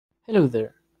Hello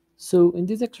there. So in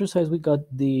this exercise, we got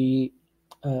the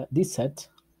this set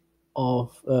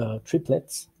of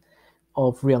triplets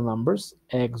of real numbers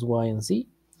x, y, and z,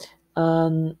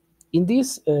 and in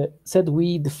this set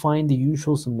we define the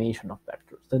usual summation of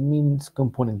vectors. That means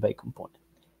component by component.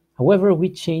 However, we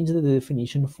changed the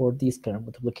definition for this scalar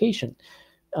multiplication,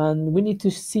 and we need to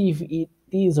see if it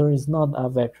is or is not a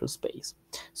vector space.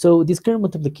 So this scalar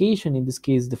multiplication in this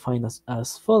case defined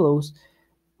as follows.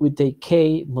 We take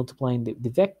k multiplying the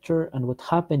vector, and what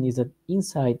happened is that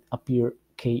inside appear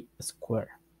k squared.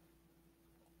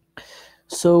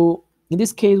 So in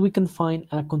this case, we can find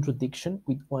a contradiction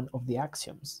with one of the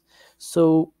axioms.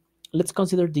 So let's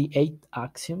consider the eighth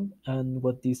axiom, and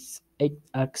what this eighth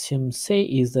axiom say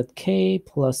is that k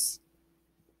plus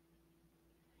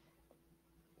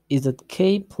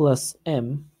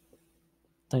m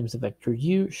times the vector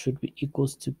u should be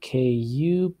equals to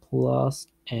ku plus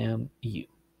mu.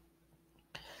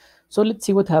 So let's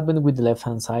see what happened with the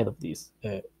left-hand side of this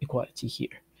equality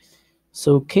here.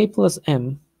 So k plus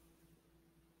m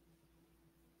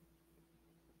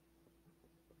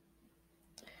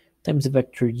times the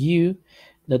vector u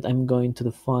that I'm going to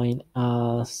define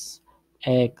as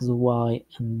x, y,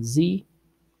 and z.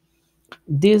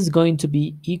 This is going to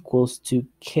be equals to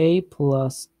k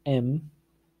plus m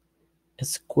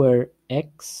square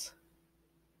x,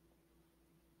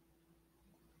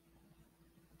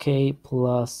 k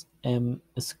plus m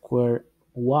square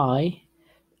y,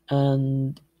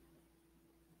 and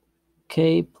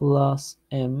k plus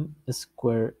m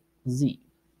square z.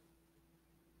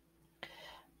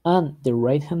 And the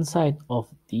right hand side of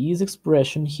this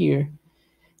expression here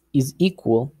is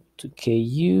equal to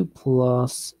ku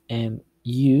plus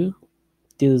mu.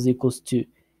 This is equals to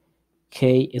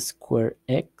k square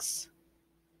x,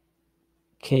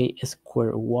 k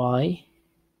square y,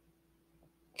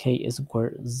 k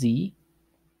square z.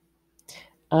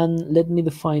 And let me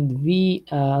define v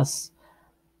as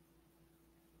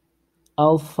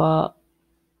alpha,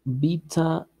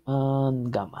 beta,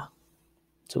 and gamma.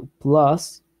 So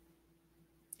plus,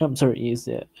 I'm sorry, is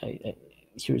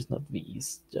here is not v,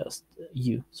 it's just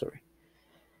u, sorry.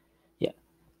 Yeah,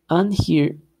 and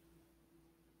here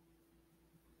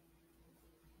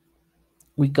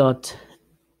we got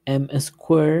m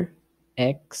square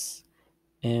x,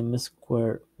 m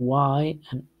square y,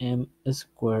 and m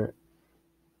square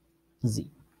z.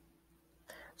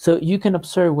 So you can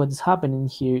observe what's happening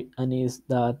here, and is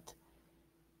that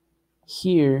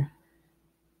here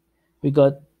we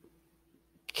got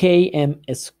km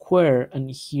square, and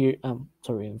here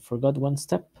sorry, I forgot one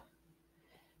step,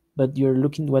 but you're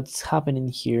looking what's happening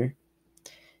here.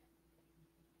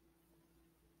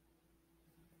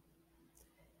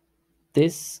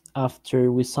 This,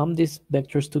 after we sum these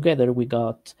vectors together, we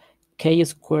got k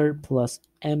squared plus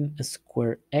m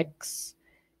square x,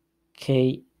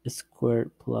 k squared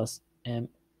plus m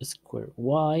square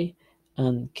y,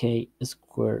 and k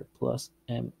squared plus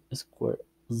m square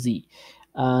z.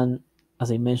 And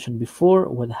as I mentioned before,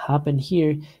 what happened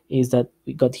here is that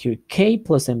we got here k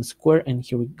plus m squared, and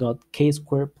here we got k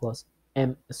squared plus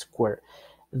m squared.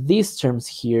 These terms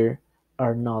here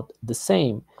are not the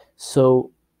same.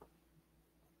 So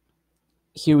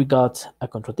here we got a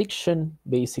contradiction,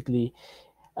 basically,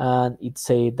 and it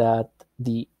said that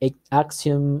the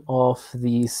axiom of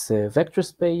this vector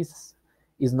space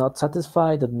is not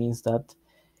satisfied. That means that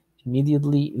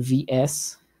immediately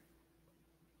Vs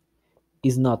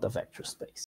is not a vector space.